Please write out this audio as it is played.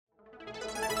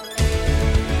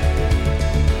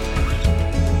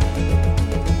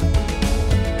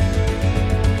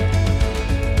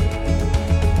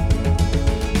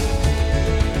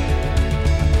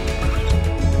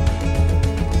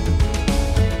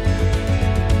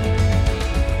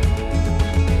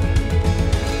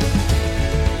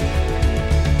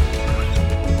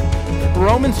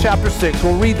Romans chapter 6.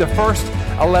 We'll read the first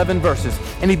 11 verses.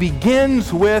 And he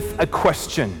begins with a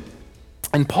question.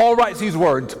 And Paul writes these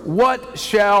words, "What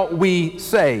shall we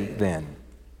say then?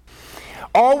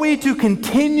 Are we to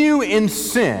continue in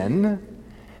sin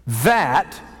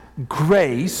that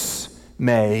grace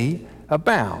may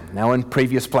abound?" Now, in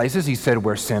previous places, he said,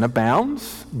 where sin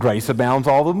abounds, grace abounds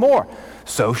all the more.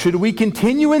 So should we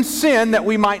continue in sin that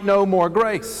we might know more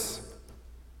grace?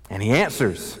 And he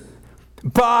answers,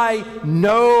 by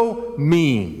no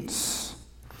means.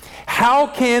 How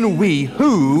can we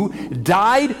who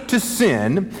died to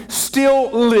sin still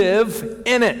live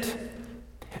in it?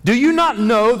 Do you not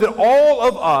know that all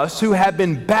of us who have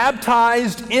been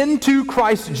baptized into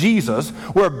Christ Jesus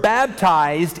were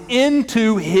baptized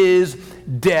into his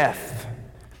death?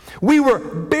 We were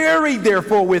buried,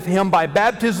 therefore, with him by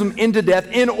baptism into death,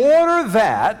 in order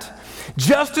that,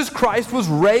 just as Christ was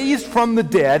raised from the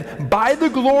dead by the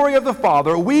glory of the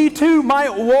Father, we too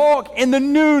might walk in the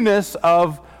newness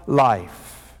of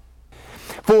life.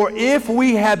 For if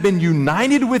we have been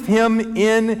united with him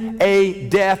in a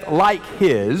death like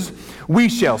his, we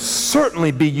shall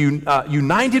certainly be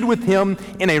united with him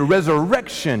in a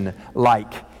resurrection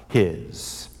like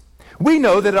his. We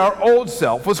know that our old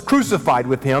self was crucified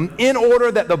with him in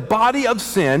order that the body of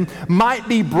sin might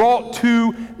be brought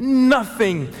to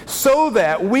nothing, so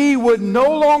that we would no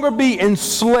longer be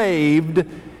enslaved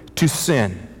to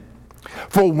sin.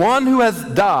 For one who has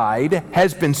died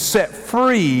has been set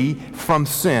free from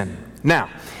sin. Now,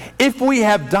 if we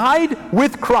have died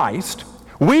with Christ,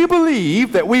 we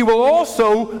believe that we will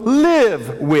also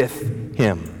live with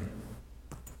him.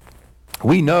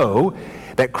 We know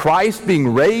that Christ,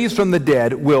 being raised from the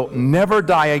dead, will never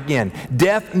die again.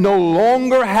 Death no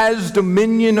longer has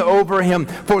dominion over him.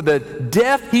 For the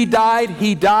death he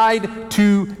died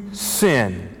to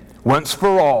sin once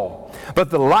for all. But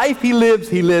the life he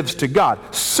lives to God.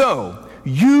 So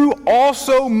you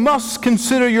also must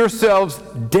consider yourselves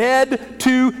dead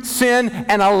to sin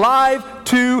and alive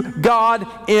to God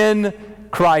in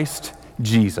Christ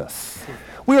Jesus.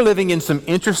 We are living in some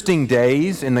interesting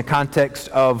days in the context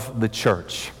of the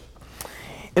church.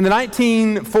 In the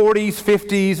 1940s,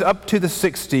 50s, up to the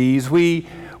 60s, we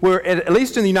were, at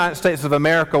least in the United States of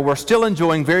America, we're still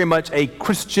enjoying very much a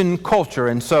Christian culture.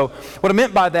 And so what I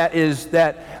meant by that is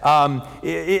that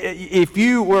if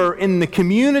you were in the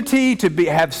community,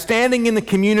 have standing in the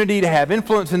community, to have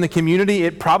influence in the community,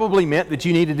 it probably meant that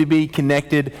you needed to be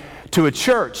connected to a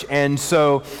church. And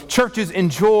so churches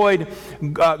enjoyed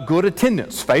good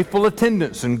attendance, faithful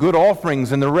attendance, and good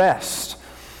offerings and the rest.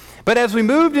 But as we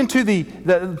moved into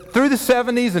through the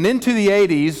 70s and into the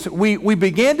 80s, we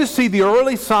began to see the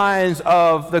early signs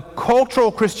of the cultural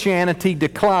Christianity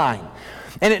decline.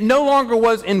 And it no longer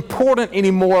was important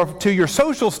anymore to your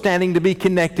social standing to be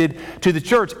connected to the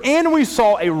church. And we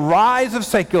saw a rise of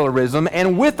secularism,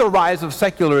 and with the rise of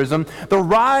secularism, the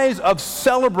rise of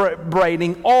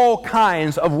celebrating all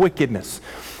kinds of wickedness.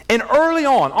 And early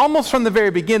on, almost from the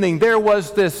very beginning, there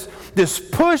was this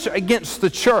push against the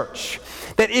church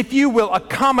that if you will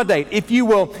accommodate, if you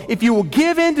will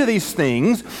give into these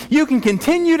things, you can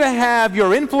continue to have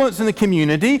your influence in the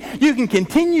community, you can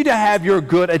continue to have your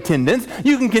good attendance,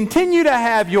 you can continue to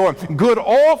have your good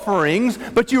offerings,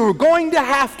 but you are going to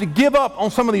have to give up on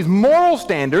some of these moral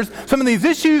standards, some of these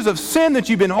issues of sin that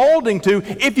you've been holding to,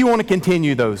 if you want to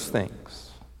continue those things.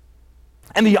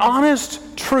 And the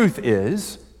honest truth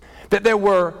is that there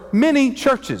were many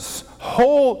churches,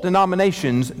 whole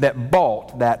denominations, that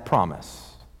bought that promise.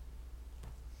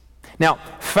 Now,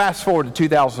 fast forward to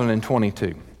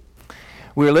 2022.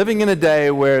 We're living in a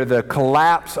day where the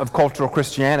collapse of cultural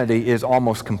Christianity is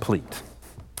almost complete.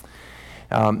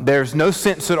 There's no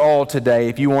sense at all today,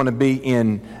 if you want to be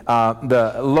in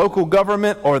the local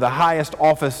government or the highest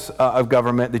office of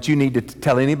government, that you need to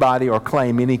tell anybody or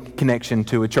claim any connection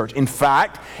to a church. In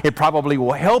fact, it probably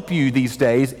will help you these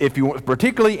days, if you want,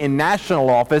 particularly in national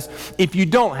office, if you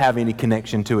don't have any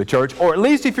connection to a church, or at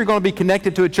least if you're going to be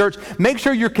connected to a church, make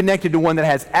sure you're connected to one that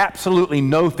has absolutely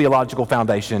no theological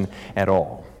foundation at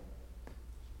all.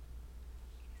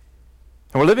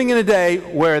 And we're living in a day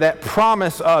where that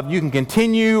promise of you can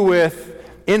continue with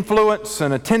influence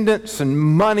and attendance and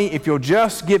money if you'll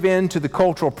just give in to the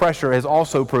cultural pressure has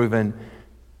also proven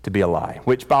to be a lie,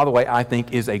 which, by the way, I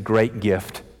think is a great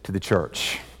gift to the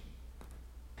church.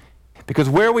 Because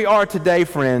where we are today,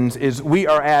 friends, is we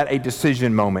are at a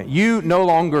decision moment. You no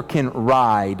longer can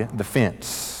ride the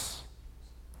fence.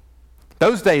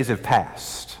 Those days have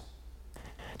passed.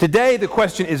 Today, the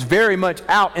question is very much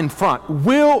out in front.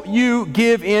 Will you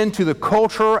give in to the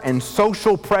culture and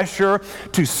social pressure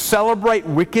to celebrate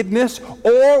wickedness,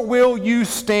 or will you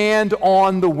stand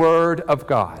on the Word of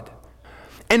God?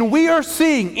 And we are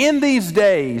seeing in these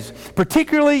days,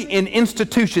 particularly in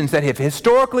institutions that have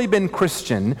historically been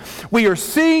Christian, we are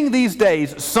seeing these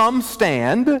days some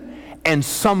stand and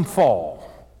some fall.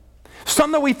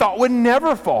 Some that we thought would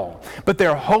never fall, but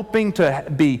they're hoping to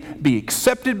be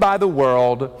accepted by the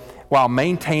world while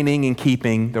maintaining and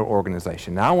keeping their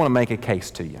organization. Now, I want to make a case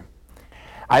to you.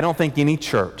 I don't think any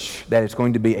church that is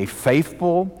going to be a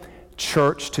faithful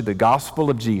church to the gospel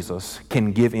of Jesus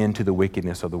can give in to the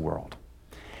wickedness of the world.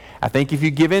 I think if you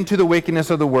give in to the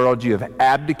wickedness of the world, you have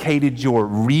abdicated your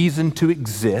reason to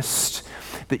exist,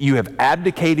 that you have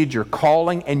abdicated your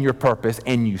calling and your purpose,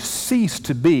 and you cease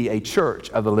to be a church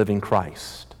of the living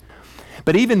Christ.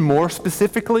 But even more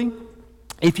specifically,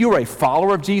 if you're a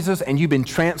follower of Jesus and you've been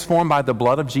transformed by the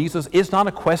blood of Jesus, it's not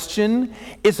a question,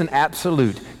 it's an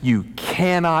absolute. You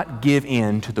cannot give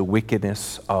in to the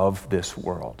wickedness of this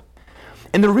world.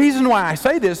 And the reason why I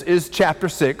say this is chapter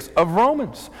 6 of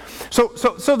Romans. So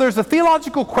there's a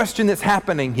theological question that's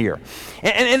happening here.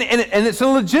 And it's a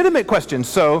legitimate question.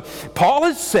 So Paul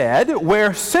has said,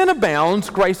 where sin abounds,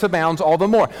 grace abounds all the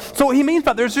more. So what he means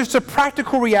by there's just a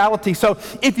practical reality. So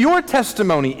if your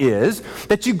testimony is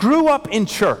that you grew up in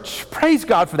church, praise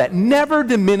God for that. Never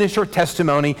diminish your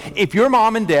testimony if your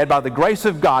mom and dad, by the grace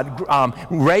of God,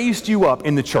 raised you up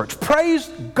in the church. Praise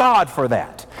God for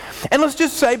that. And let's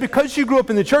just say, because you grew up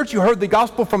in the church, you heard the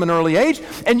gospel from an early age,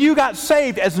 and you got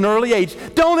saved as an early age.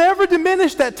 Don't ever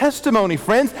diminish that testimony,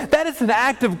 friends. That is an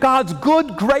act of God's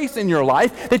good grace in your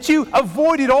life, that you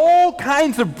avoided all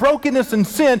kinds of brokenness and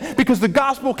sin because the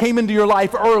gospel came into your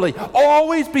life early.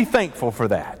 Always be thankful for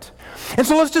that. And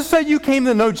so let's just say you came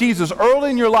to know Jesus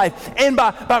early in your life, and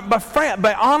by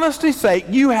honesty's sake,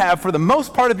 you have, for the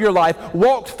most part of your life,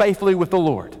 walked faithfully with the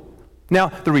Lord. Now,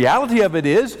 the reality of it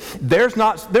is, there's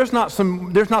not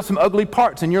some ugly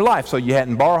parts in your life. So you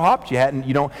hadn't bar hopped, you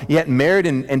hadn't married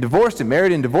and divorced, and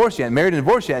married and divorced, you hadn't married and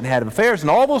divorced, you hadn't had affairs, and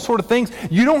all those sort of things.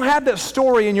 You don't have that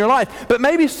story in your life. But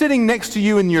maybe sitting next to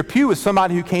you in your pew is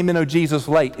somebody who came to know Jesus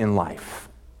late in life.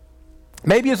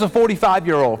 Maybe it's a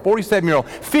 45-year-old, 47-year-old,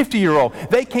 50-year-old.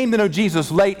 They came to know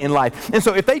Jesus late in life. And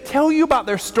so if they tell you about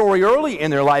their story early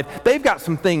in their life, they've got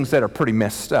some things that are pretty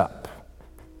messed up.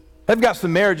 They've got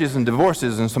some marriages and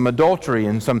divorces and some adultery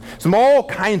and some all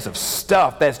kinds of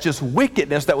stuff that's just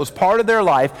wickedness that was part of their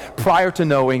life prior to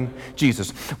knowing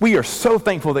Jesus. We are so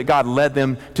thankful that God led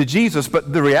them to Jesus,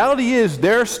 but the reality is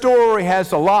their story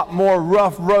has a lot more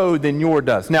rough road than yours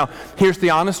does. Now, here's the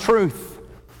honest truth.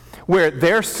 Where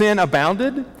their sin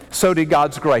abounded, so did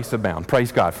God's grace abound.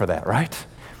 Praise God for that, right?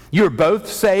 You're both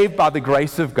saved by the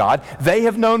grace of God. They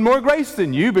have known more grace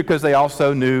than you because they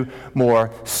also knew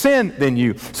more sin than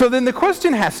you. So then the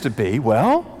question has to be,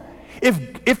 well,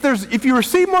 if you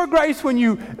receive more grace when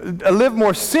you live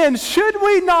more sin, should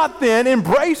we not then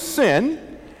embrace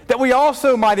sin that we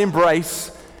also might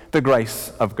embrace the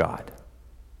grace of God?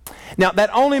 Now,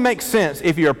 that only makes sense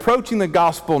if you're approaching the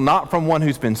gospel not from one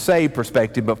who's been saved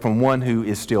perspective, but from one who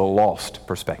is still lost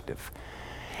perspective.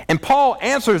 And Paul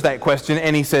answers that question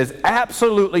and he says,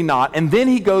 absolutely not. And then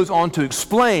he goes on to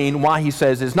explain why he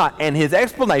says it's not. And his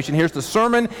explanation, here's the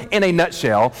sermon in a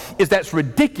nutshell, is that's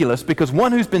ridiculous because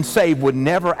one who's been saved would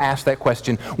never ask that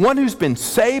question. One who's been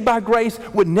saved by grace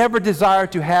would never desire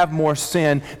to have more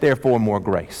sin, therefore more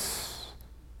grace.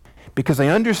 Because they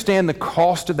understand the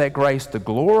cost of that grace, the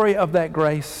glory of that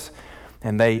grace,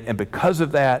 and because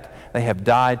of that, they have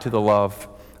died to the love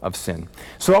of sin.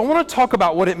 So I want to talk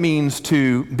about what it means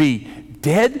to be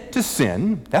dead to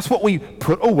sin. That's what we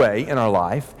put away in our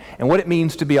life, and what it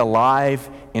means to be alive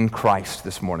in Christ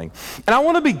this morning. And I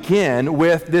want to begin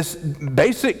with this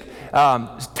basic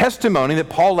testimony that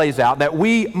Paul lays out, that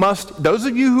we must, those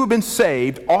of you who have been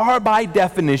saved, are by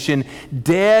definition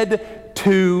dead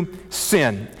to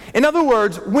sin. In other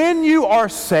words, when you are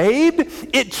saved,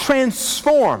 it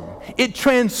transforms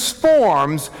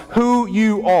who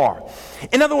you are.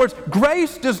 In other words,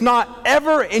 grace does not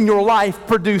ever in your life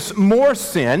produce more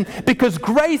sin because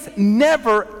grace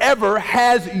never, ever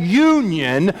has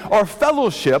union or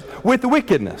fellowship with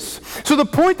wickedness. So the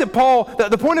point of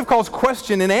Paul's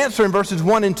question and answer in verses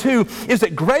 1 and 2 is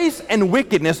that grace and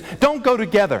wickedness don't go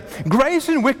together. Grace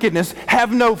and wickedness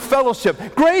have no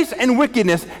fellowship. Grace and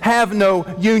wickedness have no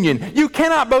union. You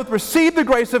cannot both receive the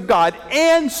grace of God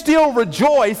and still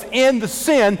rejoice in the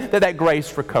sin that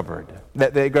grace covered.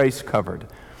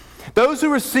 Those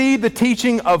who receive the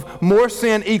teaching of more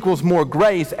sin equals more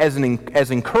grace as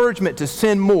encouragement to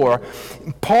sin more,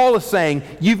 Paul is saying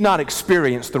you've not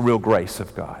experienced the real grace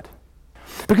of God.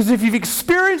 Because if you've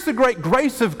experienced the great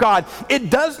grace of God, it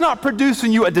does not produce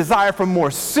in you a desire for more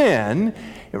sin.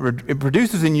 It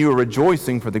produces in you a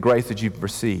rejoicing for the grace that you've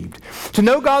received. To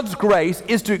know God's grace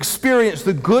is to experience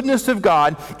the goodness of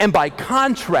God and, by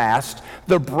contrast,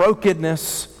 the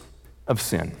brokenness of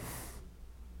sin.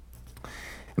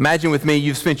 Imagine with me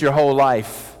you've spent your whole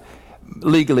life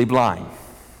legally blind.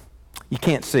 You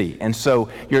can't see. And so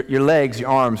your legs, your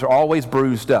arms are always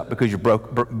bruised up because you're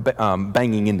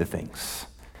banging into things.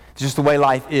 It's just the way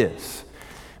life is.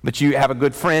 But you have a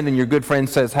good friend, and your good friend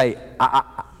says, hey, I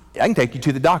can take you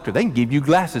to the doctor. They can give you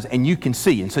glasses, and you can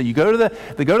see. And so you go to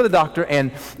the doctor,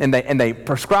 and they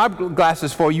prescribe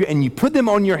glasses for you, and you put them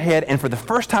on your head, and for the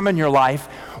first time in your life,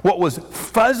 what was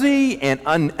fuzzy and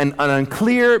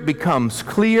unclear becomes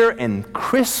clear and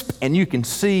crisp, and you can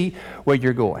see where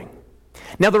you're going.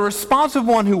 Now, the response of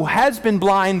one who has been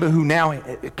blind but who now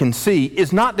can see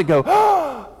is not to go,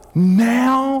 oh,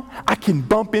 now I can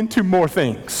bump into more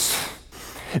things.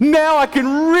 Now I can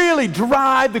really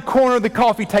drive the corner of the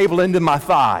coffee table into my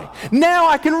thigh. Now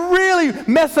I can really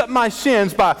mess up my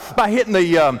shins by hitting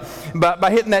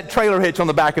that trailer hitch on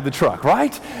the back of the truck,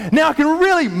 right? Now I can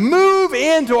really move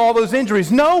into all those injuries.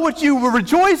 No, what you will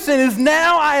rejoice in is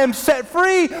now I am set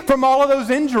free from all of those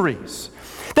injuries.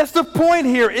 That's the point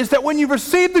here, is that when you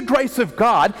receive the grace of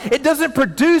God, it doesn't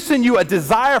produce in you a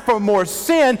desire for more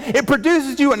sin. It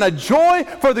produces you a joy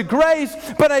for the grace,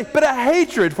 but a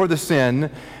hatred for the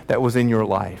sin that was in your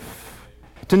life.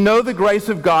 To know the grace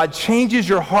of God changes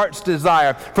your heart's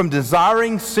desire from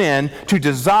desiring sin to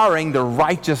desiring the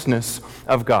righteousness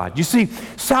of God. You see,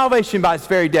 salvation by its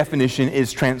very definition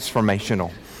is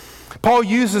transformational. Paul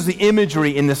uses the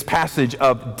imagery in this passage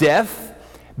of death,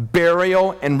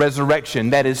 burial, and resurrection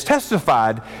that is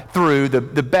testified through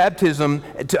the baptism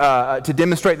to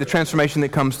demonstrate the transformation that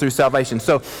comes through salvation.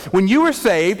 So when you were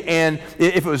saved, and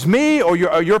if it was me or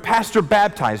your pastor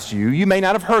baptized you, you may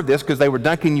not have heard this because they were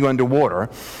dunking you underwater,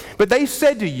 but they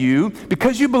said to you,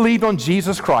 because you believed on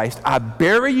Jesus Christ, I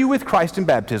bury you with Christ in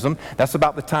baptism. That's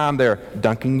about the time they're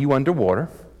dunking you underwater.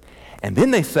 And then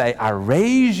they say, I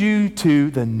raise you to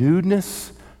the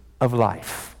newness of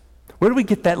life. Where do we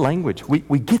get that language?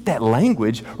 We get that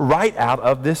language right out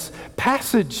of this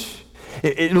passage.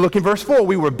 Look in verse 4.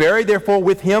 We were buried, therefore,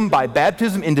 with him by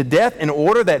baptism into death, in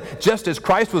order that just as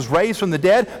Christ was raised from the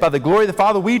dead by the glory of the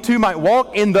Father, we too might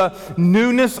walk in the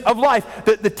newness of life.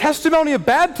 The testimony of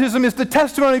baptism is the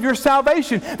testimony of your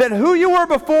salvation, that who you were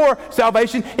before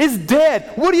salvation is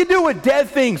dead. What do you do with dead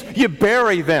things? You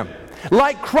bury them.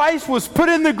 Like Christ was put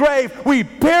in the grave, we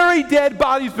bury dead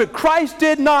bodies, but Christ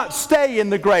did not stay in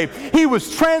the grave. He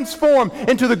was transformed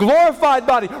into the glorified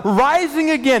body, rising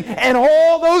again. And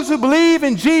all those who believe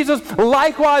in Jesus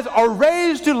likewise are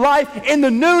raised to life in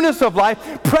the newness of life,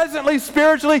 presently,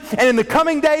 spiritually, and in the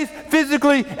coming days,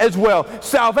 physically as well.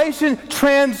 Salvation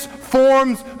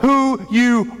transforms who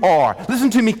you are. Listen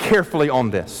to me carefully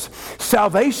on this.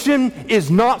 Salvation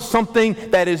is not something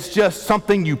that is just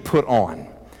something you put on.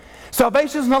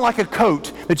 Salvation is not like a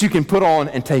coat that you can put on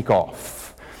and take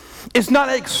off. It's not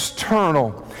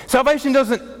external. Salvation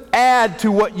doesn't add to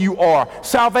what you are.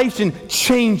 Salvation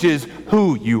changes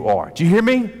who you are. Do you hear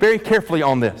me? Very carefully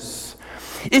on this.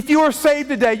 If you are saved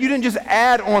today, you didn't just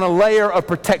add on a layer of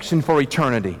protection for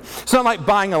eternity. It's not like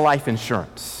buying a life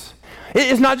insurance.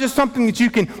 It's not just something that you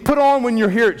can put on when you're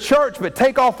here at church, but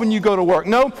take off when you go to work.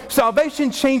 No,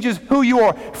 salvation changes who you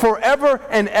are forever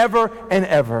and ever and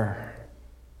ever.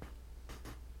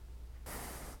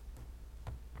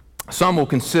 Some will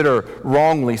consider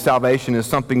wrongly salvation as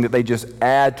something that they just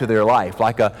add to their life,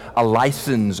 like a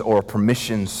license or a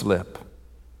permission slip.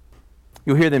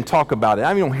 You'll hear them talk about it.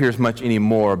 I don't hear as much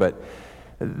anymore, but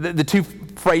the two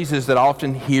phrases that I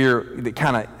often hear that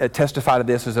kind of testify to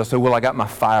this is they'll say, well, I got my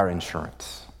fire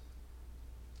insurance.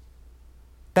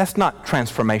 That's not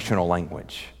transformational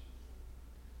language.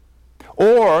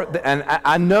 Or, and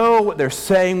I know what they're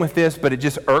saying with this, but it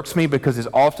just irks me because it's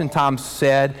oftentimes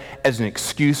said as an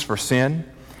excuse for sin.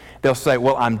 They'll say,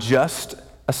 well, I'm just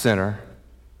a sinner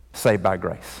saved by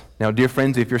grace. Now, dear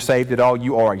friends, if you're saved at all,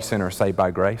 you are a sinner saved by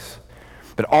grace.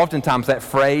 But oftentimes that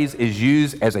phrase is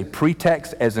used as a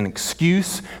pretext, as an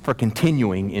excuse for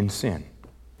continuing in sin.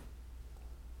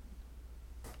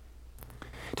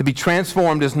 To be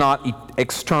transformed is not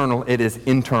external, it is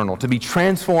internal. To be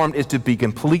transformed is to be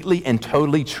completely and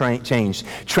totally changed.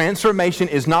 Transformation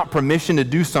is not permission to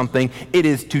do something, it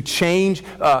is to change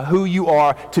who you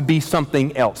are to be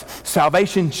something else.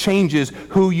 Salvation changes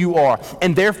who you are,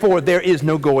 and therefore there is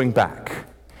no going back.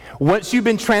 Once you've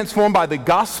been transformed by the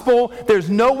gospel, there's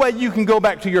no way you can go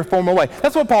back to your former way.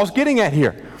 That's what Paul's getting at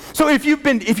here. So if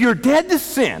you're dead to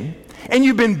sin and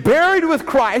you've been buried with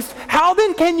Christ, how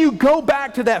then can you go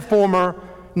back to that former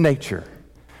nature?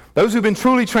 Those who've been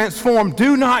truly transformed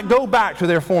do not go back to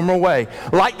their former way.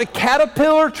 Like the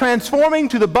caterpillar transforming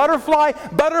to the butterfly,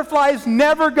 butterflies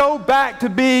never go back to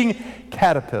being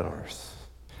caterpillars.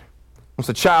 Once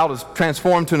a child is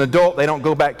transformed to an adult, they don't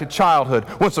go back to childhood.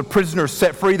 Once a prisoner is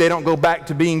set free, they don't go back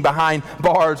to being behind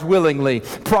bars willingly.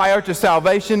 Prior to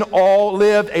salvation, all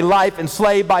lived a life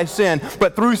enslaved by sin.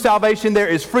 But through salvation, there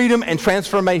is freedom and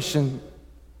transformation.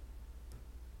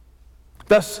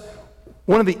 Thus,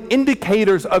 one of the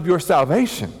indicators of your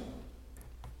salvation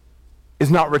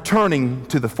is not returning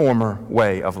to the former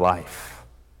way of life.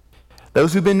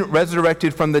 Those who've been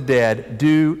resurrected from the dead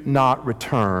do not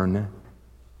return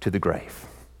to the grave.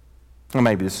 Well,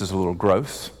 maybe this is a little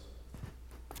gross,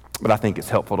 but I think it's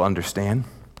helpful to understand.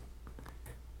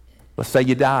 Let's say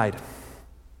you died,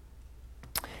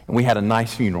 and we had a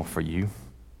nice funeral for you.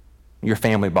 Your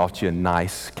family bought you a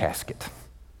nice casket.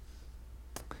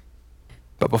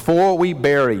 But before we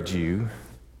buried you,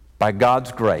 by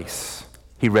God's grace,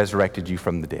 He resurrected you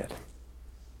from the dead.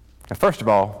 Now, first of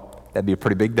all, that'd be a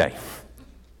pretty big day.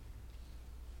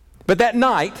 But that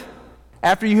night,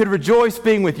 after you had rejoiced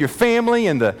being with your family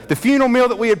and the funeral meal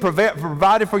that we had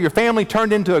provided for your family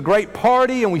turned into a great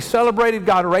party and we celebrated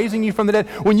God raising you from the dead,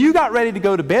 when you got ready to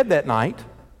go to bed that night,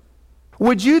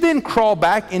 would you then crawl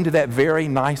back into that very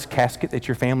nice casket that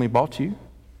your family bought you?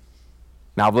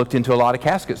 Now, I've looked into a lot of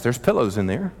caskets. There's pillows in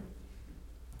there.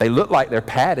 They look like they're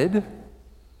padded.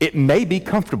 It may be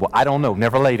comfortable. I don't know.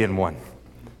 Never laid in one.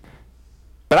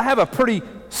 But I have a pretty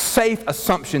safe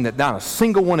assumption that not a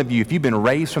single one of you, if you've been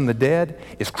raised from the dead,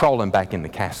 is crawling back in the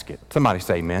casket. Somebody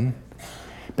say amen.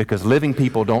 Because living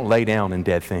people don't lay down in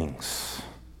dead things.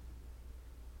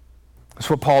 That's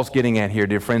what Paul's getting at here,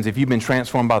 dear friends. If you've been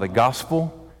transformed by the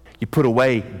gospel, you put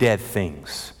away dead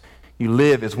things. You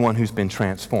live as one who's been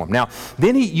transformed. Now,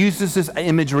 then he uses this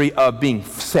imagery of being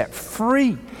set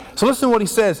free. So listen to what he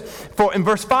says. For in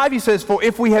verse 5 he says, "For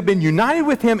if we have been united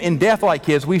with him in death like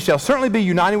his, we shall certainly be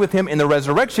united with him in the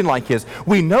resurrection like his.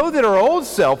 We know that our old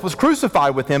self was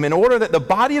crucified with him in order that the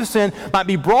body of sin might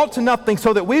be brought to nothing,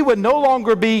 so that we would no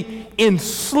longer be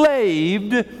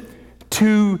enslaved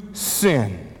to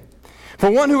sin.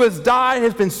 For one who has died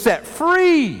has been set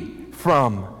free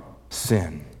from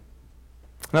sin."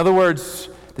 In other words,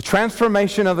 the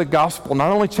transformation of the gospel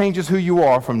not only changes who you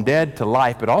are from dead to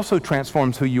life, but also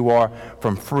transforms who you are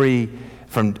from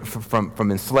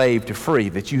enslaved to free,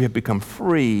 that you have become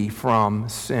free from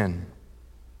sin.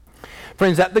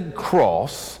 Friends, at the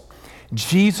cross,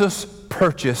 Jesus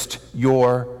purchased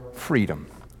your freedom.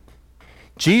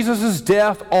 Jesus'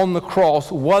 death on the cross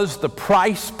was the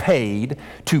price paid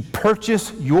to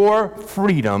purchase your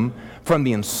freedom from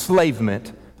the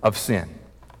enslavement of sin.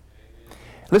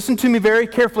 Listen to me very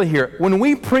carefully here. When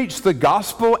we preach the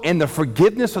gospel and the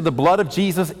forgiveness of the blood of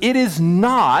Jesus, it is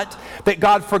not that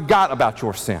God forgot about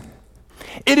your sin.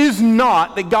 It is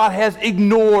not that God has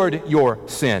ignored your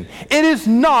sin. It is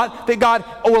not that God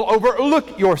will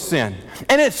overlook your sin.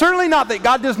 And it's certainly not that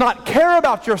God does not care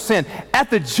about your sin. At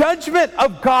the judgment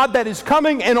of God that is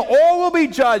coming and all will be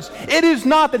judged, it is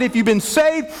not that if you've been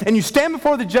saved and you stand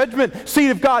before the judgment seat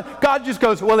of God, God just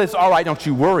goes, "Well, it's all right, don't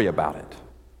you worry about it."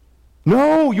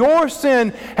 No, your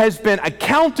sin has been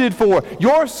accounted for.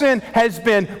 Your sin has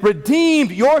been redeemed.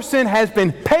 Your sin has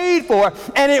been paid for,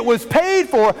 and it was paid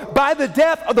for by the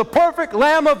death of the perfect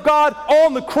Lamb of God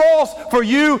on the cross for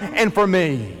you and for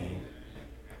me.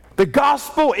 The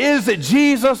gospel is that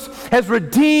Jesus has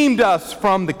redeemed us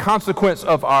from the consequence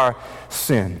of our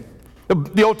sin.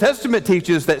 The Old Testament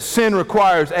teaches that sin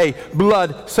requires a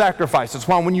blood sacrifice. That's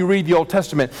why when you read the Old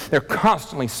Testament, they're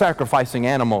constantly sacrificing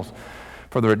animals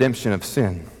for the redemption of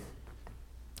sin.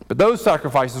 But those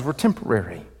sacrifices were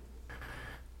temporary.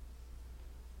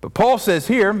 But Paul says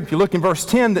here, if you look in verse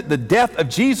 10, that the death of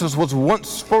Jesus was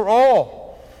once for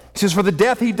all. He says, for the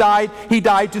death he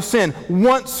died to sin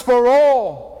once for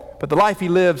all. But the life he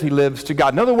lives to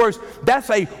God. In other words, that's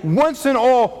a once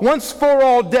for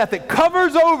all death that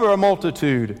covers over a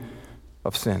multitude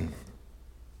of sin.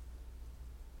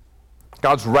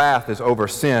 God's wrath is over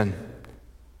sin.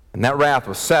 And that wrath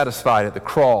was satisfied at the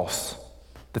cross.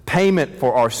 The payment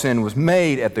for our sin was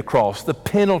made at the cross. The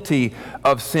penalty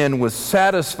of sin was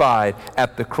satisfied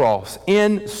at the cross.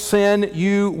 In sin,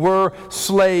 you were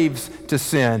slaves to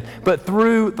sin. But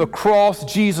through the cross,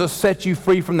 Jesus set you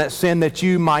free from that sin that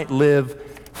you might live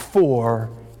for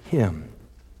Him.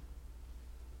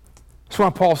 That's why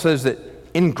Paul says that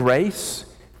in grace,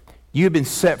 you have been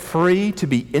set free to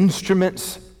be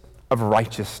instruments of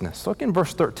righteousness. Look in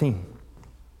verse 13.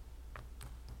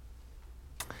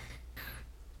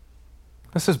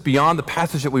 This is beyond the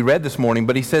passage that we read this morning,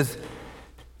 but he says,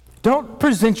 don't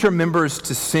present your members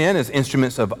to sin as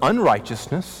instruments of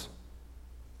unrighteousness,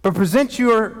 but present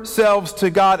yourselves to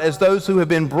God as those who have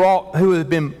been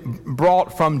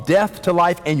brought from death to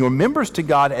life, and your members to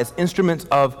God as instruments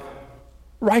of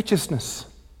righteousness.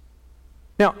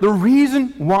 Now, the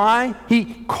reason why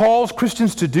he calls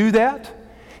Christians to do that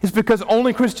is because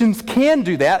only Christians can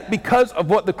do that because of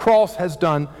what the cross has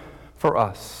done for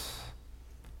us.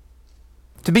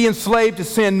 To be enslaved to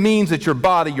sin means that your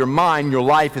body, your mind, your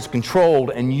life is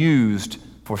controlled and used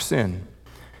for sin.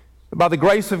 But by the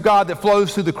grace of God that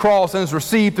flows through the cross and is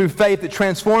received through faith, that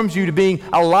transforms you to being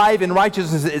alive in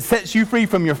righteousness. It sets you free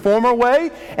from your former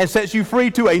way and sets you free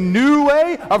to a new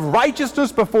way of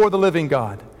righteousness before the living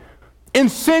God. In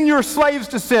sin, you're slaves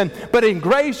to sin, but in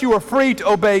grace, you are free to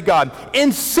obey God.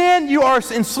 In sin, you are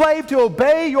enslaved to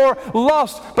obey your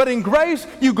lust, but in grace,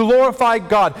 you glorify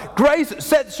God. Grace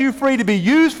sets you free to be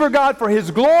used for God, for His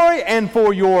glory, and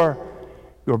for your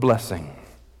blessing.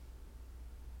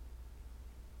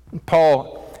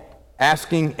 Paul,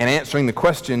 asking and answering the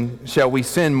question, shall we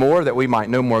sin more that we might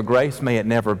know more grace? May it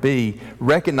never be,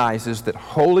 recognizes that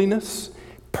holiness,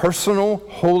 personal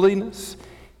holiness,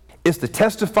 is the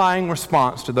testifying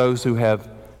response to those who have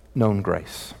known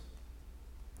grace.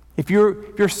 If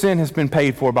your sin has been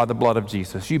paid for by the blood of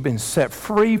Jesus, you've been set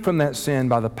free from that sin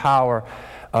by the power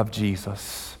of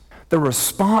Jesus. The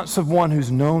response of one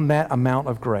who's known that amount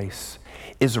of grace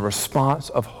is a response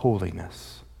of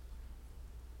holiness.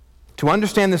 To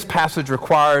understand this passage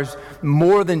requires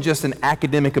more than just an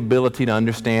academic ability to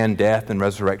understand death and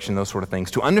resurrection, those sort of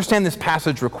things. To understand this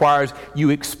passage requires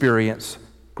you experience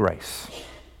grace.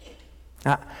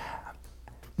 Now,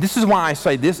 this is why I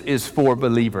say this is for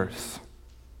believers.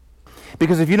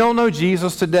 Because if you don't know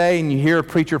Jesus today and you hear a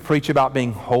preacher preach about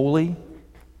being holy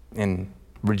and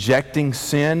rejecting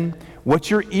sin, what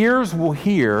your ears will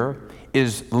hear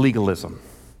is legalism.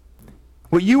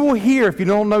 What you will hear if you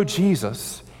don't know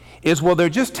Jesus is, well, they're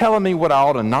just telling me what I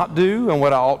ought to not do and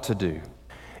what I ought to do.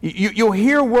 You'll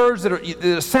hear words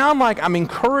that sound like I'm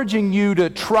encouraging you to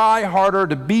try harder,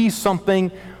 to be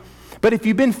something. But if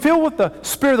you've been filled with the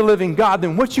Spirit of the living God,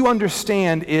 then what you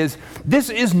understand is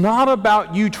this is not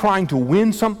about you trying to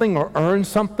win something or earn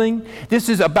something. This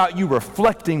is about you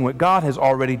reflecting what God has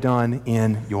already done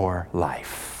in your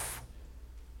life.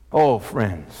 Oh,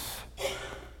 friends,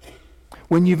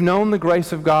 when you've known the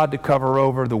grace of God to cover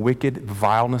over the wicked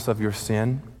vileness of your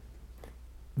sin,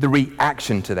 the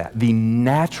reaction to that, the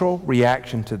natural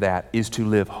reaction to that is to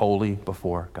live holy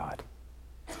before God.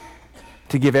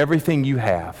 To give everything you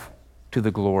have to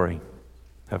the glory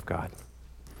of God.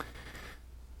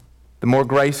 The more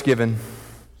grace given,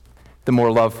 the more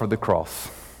love for the cross.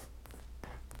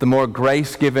 The more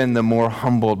grace given, the more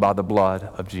humbled by the blood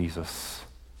of Jesus.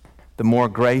 The more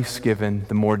grace given,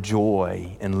 the more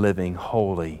joy in living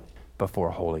holy before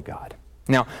a holy God.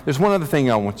 Now, there's one other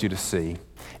thing I want you to see,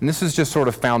 and this is just sort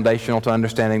of foundational to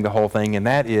understanding the whole thing, and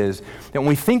that is that when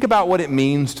we think about what it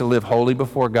means to live holy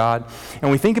before God,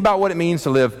 and we think about what it means to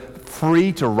live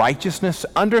free to righteousness,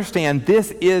 understand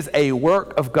this is a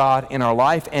work of God in our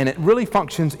life, and it really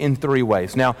functions in three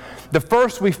ways. Now, the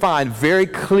first we find very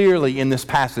clearly in this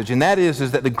passage, and that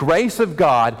is that the grace of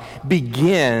God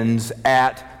begins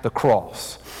at the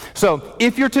cross. So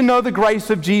if you're to know the grace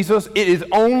of Jesus, it is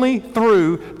only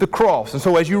through the cross. And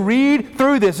so as you read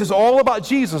through this, it's all about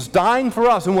Jesus dying for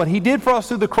us and what He did for us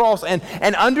through the cross, and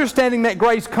understanding that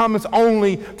grace comes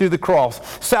only through the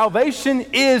cross. Salvation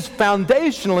is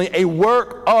foundationally a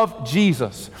work of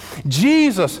Jesus.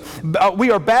 Jesus, we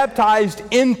are baptized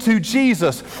into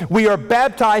Jesus. We are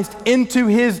baptized into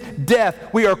His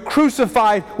death. We are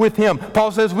crucified with Him.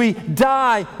 Paul says we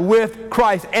die with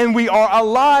Christ and we are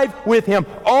alive with Him.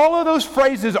 All of those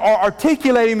phrases are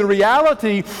articulating the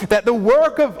reality that the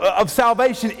work of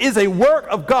salvation is a work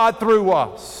of God through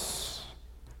us.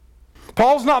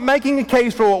 Paul's not making a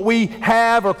case for what we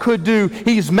have or could do.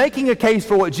 He's making a case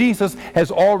for what Jesus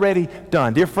has already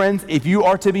done. Dear friends, if you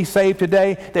are to be saved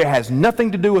today, there has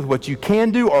nothing to do with what you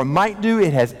can do or might do.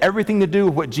 It has everything to do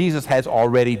with what Jesus has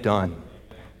already done.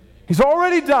 He's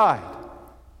already died.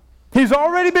 He's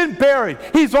already been buried.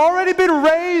 He's already been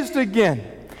raised again.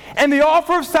 And the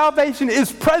offer of salvation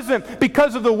is present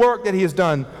because of the work that he has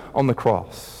done on the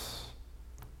cross.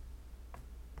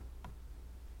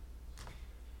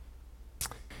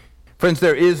 Friends,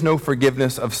 there is no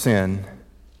forgiveness of sin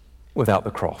without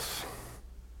the cross.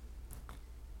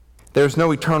 There's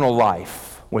no eternal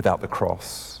life without the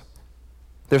cross.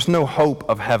 There's no hope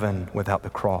of heaven without the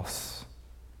cross.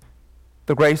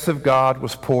 The grace of God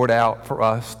was poured out for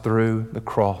us through the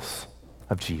cross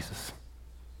of Jesus.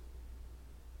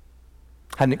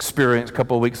 I had an experience a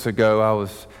couple of weeks ago. I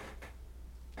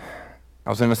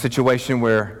was in a situation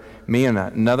where me and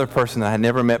another person that I had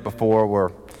never met before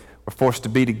were forced to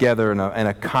be together in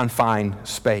a confined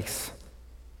space.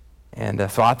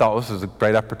 And so I thought this was a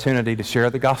great opportunity to share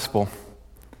the gospel.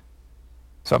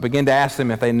 So I began to ask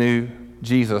them if they knew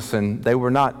Jesus, and they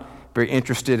were not very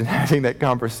interested in having that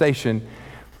conversation.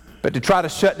 But to try to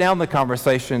shut down the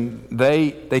conversation,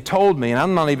 they told me, and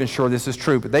I'm not even sure this is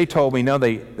true, but they told me, no,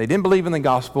 they didn't believe in the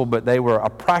gospel, but they were a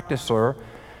practicer,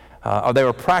 or they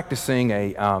were practicing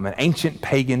an ancient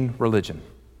pagan religion.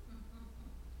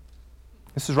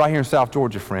 This is right here in South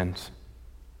Georgia, friends.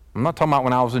 I'm not talking about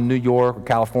when I was in New York or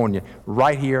California.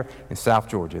 Right here in South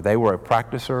Georgia, they were a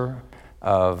practicer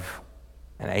of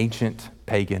an ancient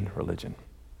pagan religion.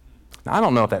 Now, I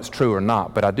don't know if that's true or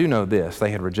not, but I do know this.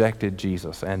 They had rejected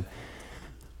Jesus. And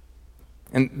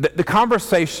the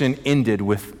conversation ended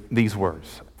with these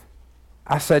words.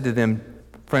 I said to them,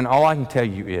 friend, all I can tell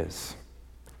you is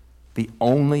the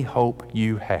only hope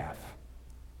you have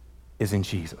is in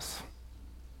Jesus.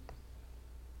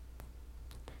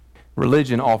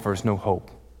 Religion offers no hope,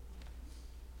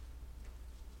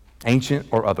 ancient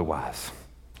or otherwise.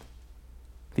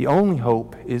 The only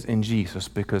hope is in Jesus,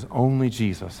 because only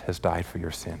Jesus has died for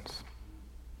your sins.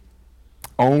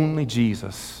 Only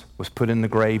Jesus was put in the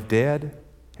grave dead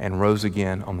and rose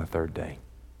again on the third day.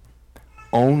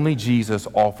 Only Jesus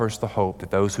offers the hope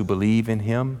that those who believe in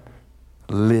him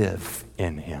live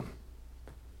in him.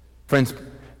 Friends,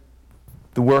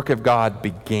 the work of God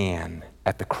began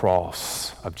at the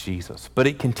cross of Jesus, but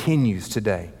it continues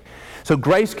today. So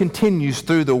grace continues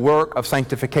through the work of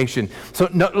sanctification. So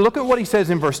look at what he says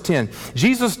in verse 10.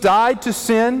 Jesus died to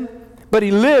sin, but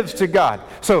he lives to God.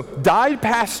 So died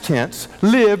past tense,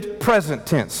 lived present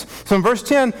tense. So in verse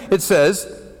 10 it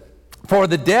says, for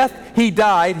the death he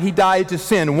died to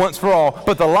sin once for all.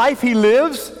 But the life he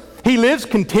lives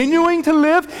continuing to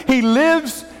live, he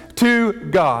lives to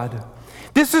God.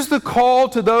 This is the call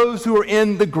to those who are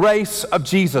in the grace of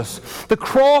Jesus. The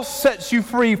cross sets you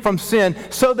free from sin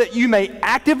so that you may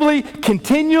actively,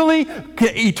 continually,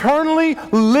 eternally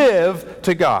live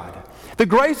to God. The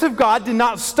grace of God did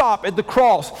not stop at the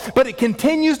cross, but it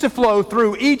continues to flow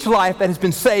through each life that has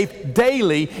been saved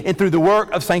daily and through the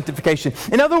work of sanctification.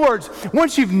 In other words,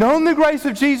 once you've known the grace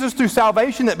of Jesus through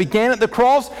salvation that began at the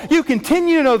cross, you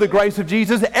continue to know the grace of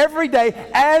Jesus every day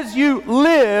as you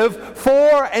live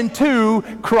for and to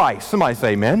Christ. Somebody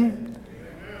say amen.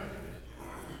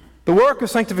 The work of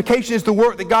sanctification is the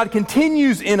work that God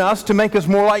continues in us to make us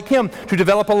more like him, to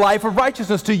develop a life of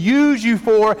righteousness, to use you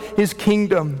for his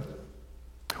kingdom.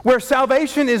 Where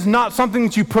salvation is not something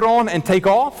that you put on and take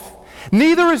off,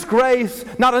 neither is grace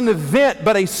not an event,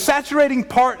 but a saturating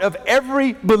part of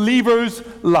every believer's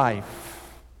life.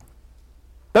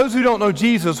 Those who don't know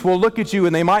Jesus will look at you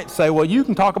and they might say, well, you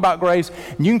can talk about grace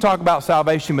and you can talk about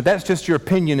salvation, but that's just your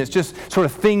opinion. It's just sort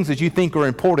of things that you think are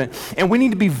important. And we need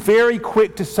to be very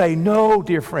quick to say, no,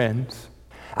 dear friends,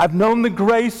 I've known the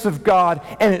grace of God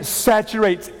and it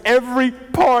saturates every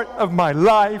part of my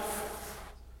life.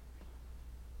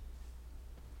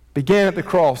 Began at the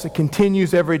cross, it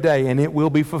continues every day, and it will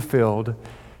be fulfilled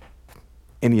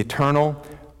in the eternal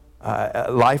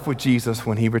life with Jesus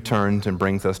when he returns and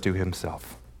brings us to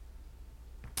himself.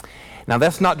 Now,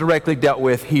 that's not directly dealt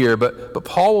with here, but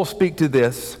Paul will speak to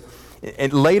this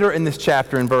later in this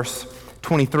chapter in verse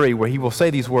 23, where he will say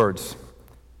these words,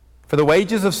 for the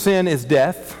wages of sin is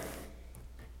death,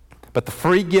 but the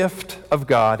free gift of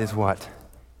God is what?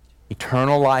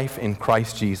 Eternal life in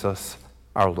Christ Jesus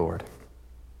our Lord.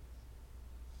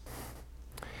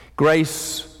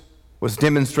 Grace was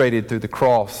demonstrated through the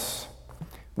cross.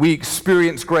 We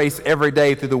experience grace every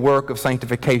day through the work of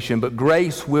sanctification, but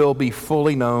grace will be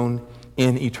fully known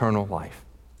in eternal life.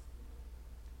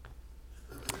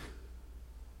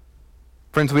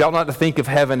 Friends, we ought not to think of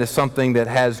heaven as something that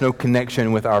has no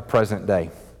connection with our present day.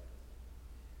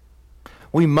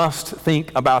 We must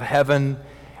think about heaven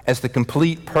as the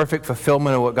complete, perfect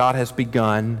fulfillment of what God has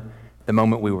begun the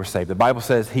moment we were saved. The Bible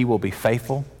says he will be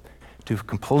faithful to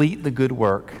complete the good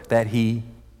work that he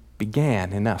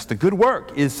began in us. The good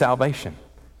work is salvation.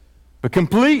 But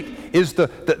complete is the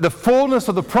fullness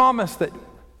of the promise that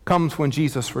comes when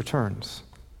Jesus returns.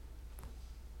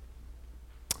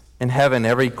 In heaven,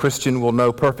 every Christian will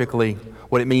know perfectly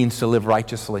what it means to live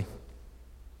righteously.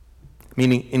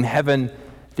 Meaning, in heaven,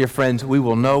 dear friends, we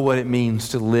will know what it means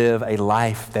to live a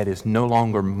life that is no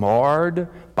longer marred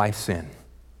by sin.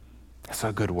 That's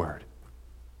a good word.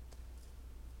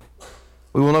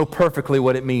 We will know perfectly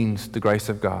what it means, the grace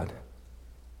of God.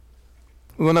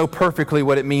 We will know perfectly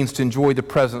what it means to enjoy the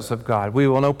presence of God. We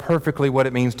will know perfectly what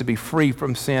it means to be free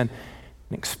from sin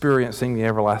and experiencing the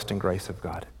everlasting grace of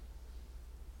God.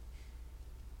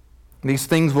 These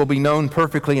things will be known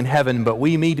perfectly in heaven, but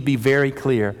we need to be very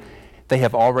clear they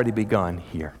have already begun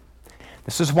here.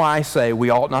 This is why I say we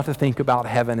ought not to think about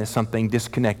heaven as something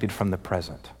disconnected from the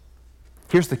present.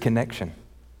 Here's the connection.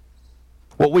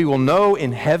 What we will know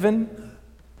in heaven,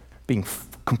 being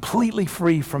completely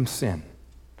free from sin,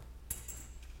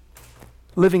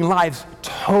 living lives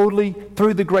totally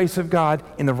through the grace of God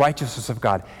in the righteousness of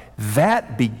God,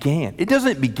 that began. It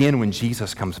doesn't begin when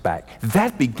Jesus comes back.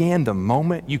 That began the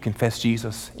moment you confess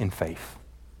Jesus in faith.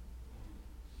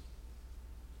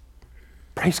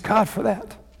 Praise God for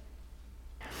that.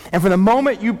 And from the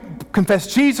moment you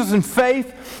confess Jesus in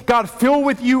faith, God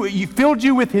filled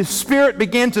you with His Spirit,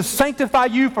 began to sanctify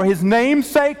you for His name's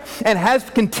sake, and has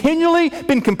continually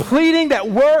been completing that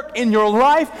work in your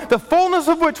life, the fullness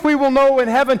of which we will know in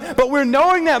heaven, but we're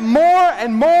knowing that more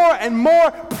and more and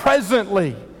more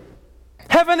presently.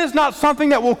 Heaven is not something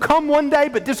that will come one day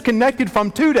but disconnected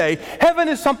from today. Heaven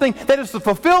is something that is the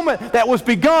fulfillment that was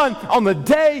begun on the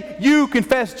day you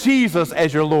confess Jesus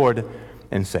as your Lord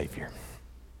and Savior.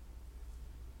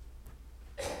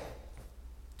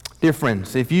 Dear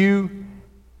friends, if you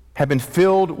have been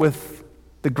filled with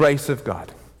the grace of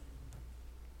God,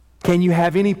 can you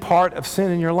have any part of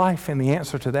sin in your life? And the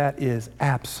answer to that is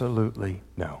absolutely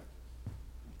no.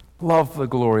 Love the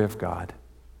glory of God.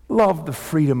 Love the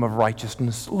freedom of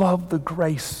righteousness. Love the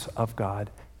grace of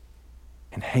God.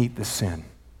 And hate the sin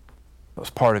that was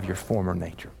part of your former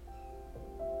nature.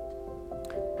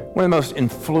 One of the most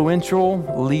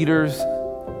influential leaders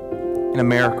in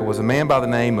America was a man by the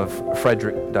name of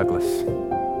Frederick Douglass.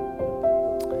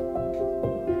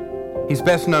 He's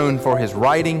best known for his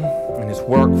writing and his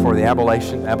work for the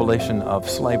abolition of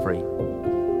slavery.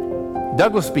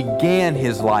 Douglass began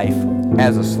his life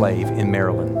as a slave in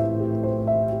Maryland.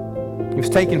 He was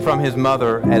taken from his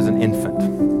mother as an infant.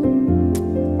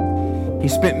 He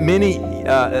spent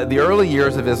the early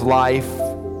years of his life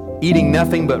eating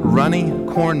nothing but runny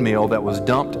cornmeal that was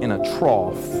dumped in a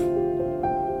trough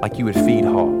like you would feed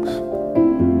hogs.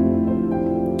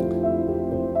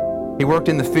 He worked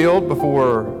in the field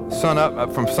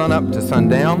from sunup to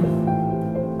sundown.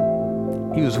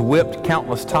 He was whipped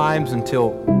countless times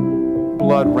until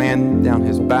blood ran down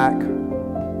his back.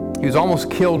 He was almost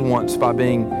killed once by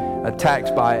being attacked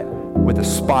with a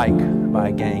spike by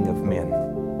a gang of men.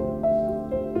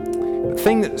 The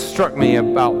thing that struck me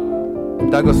about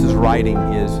Douglass's writing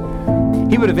is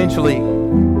he would eventually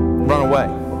run away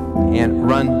and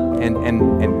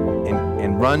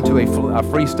run to a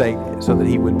free state so that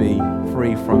he would be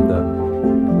free from the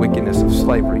wickedness of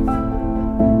slavery.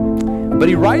 But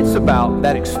he writes about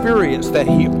that experience that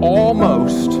he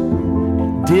almost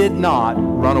did not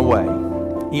run away.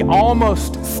 He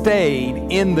almost stayed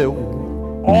in the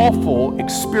awful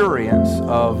experience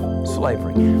of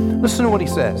slavery. Listen to what he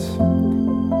says.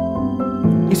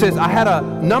 He says, I had a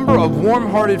number of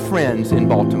warm-hearted friends in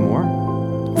Baltimore,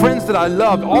 friends that I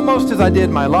loved almost as I did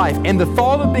my life, and the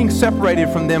thought of being separated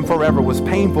from them forever was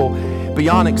painful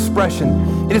beyond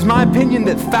expression. It is my opinion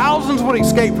that thousands would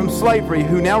escape from slavery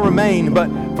who now remain, but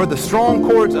for the strong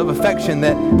cords of affection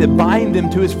that bind them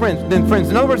to his friends.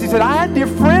 In other words, he said, I had dear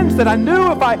friends that I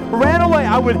knew if I ran away,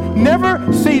 I would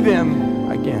never see them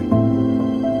again.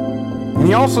 And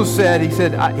he also said,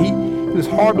 he was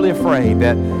horribly afraid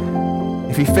that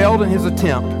if he failed in his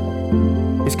attempt,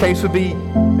 his case would be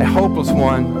a hopeless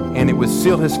one, and it would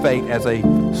seal his fate as a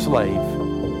slave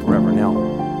forever. Now,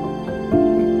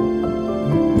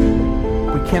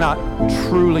 we cannot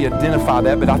truly identify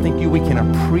that, but I think we can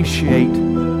appreciate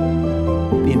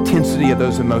the intensity of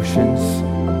those emotions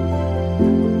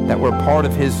that were part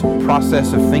of his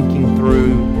process of thinking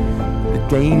through the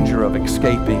danger of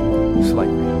escaping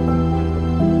slavery.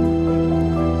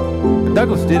 But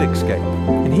Douglass did escape,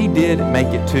 and he did make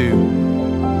it to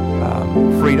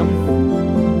freedom.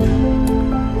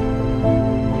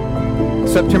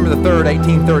 September the 3rd,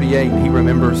 1838, he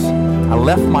remembers, I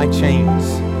left my chains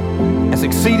and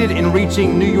succeeded in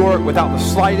reaching New York without the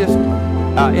slightest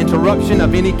interruption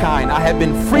of any kind. I have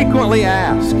been frequently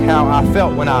asked how I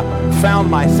felt when I found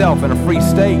myself in a free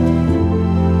state.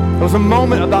 It was a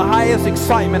moment of the highest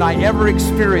excitement I ever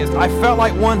experienced. I felt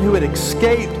like one who had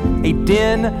escaped a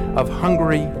den of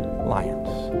hungry lions.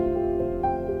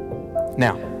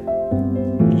 Now,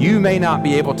 you may not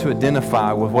be able to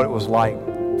identify with what it was like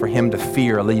for him to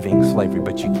fear leaving slavery,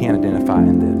 but you can identify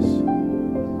in this.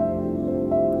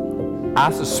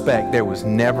 I suspect there was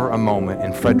never a moment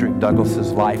in Frederick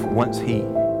Douglass's life once he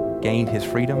gained his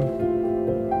freedom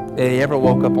that he ever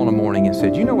woke up on a morning and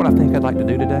said, you know what I think I'd like to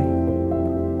do today?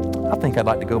 I think I'd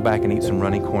like to go back and eat some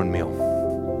runny cornmeal.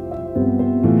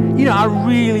 You know, I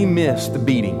really miss the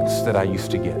beatings that I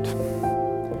used to get.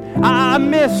 I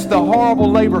miss the horrible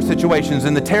labor situations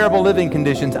and the terrible living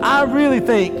conditions. I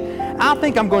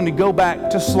think I'm going to go back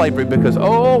to slavery because,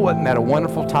 oh, wasn't that a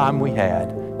wonderful time we had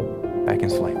back in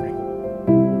slavery?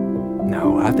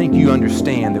 No, I think you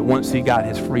understand that once he got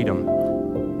his freedom,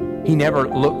 he never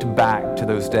looked back to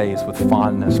those days with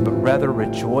fondness, but rather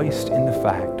rejoiced in the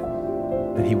fact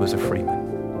that he was a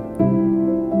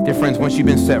freeman. Dear friends, once you've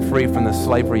been set free from the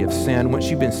slavery of sin, once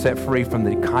you've been set free from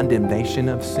the condemnation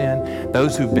of sin,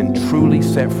 those who've been truly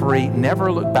set free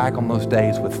never look back on those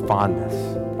days with fondness,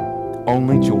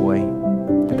 only joy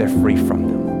that they're free from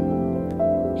them.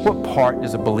 What part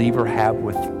does a believer have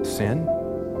with sin?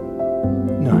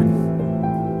 None.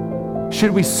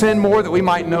 Should we sin more that we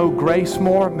might know grace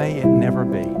more? May it never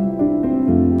be.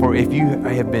 For if you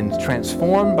have been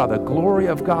transformed by the glory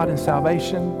of God in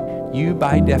salvation, you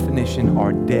by definition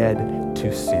are dead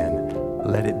to sin.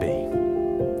 Let it be.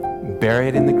 Bury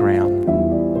it in the ground,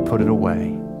 put it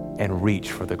away, and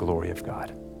reach for the glory of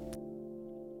God.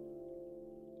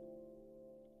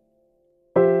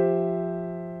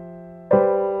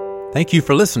 Thank you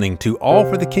for listening to All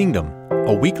for the Kingdom,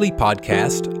 a weekly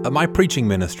podcast of my preaching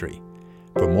ministry.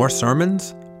 For more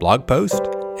sermons, blog posts,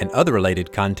 and other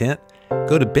related content,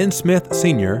 go to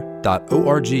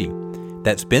bensmithsenior.org.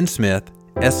 That's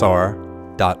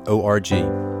bensmithsr.org.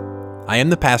 I am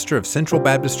the pastor of Central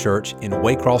Baptist Church in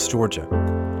Waycross, Georgia.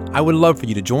 I would love for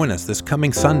you to join us this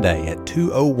coming Sunday at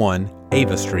 201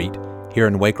 Ava Street here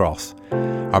in Waycross.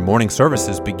 Our morning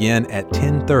services begin at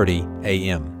 10:30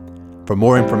 a.m. For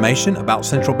more information about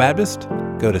Central Baptist,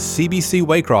 go to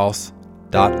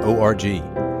cbcwaycross.org.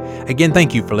 Again,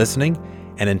 thank you for listening,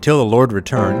 and until the Lord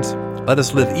returns, let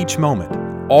us live each moment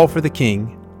all for the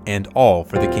King and all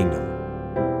for the kingdom.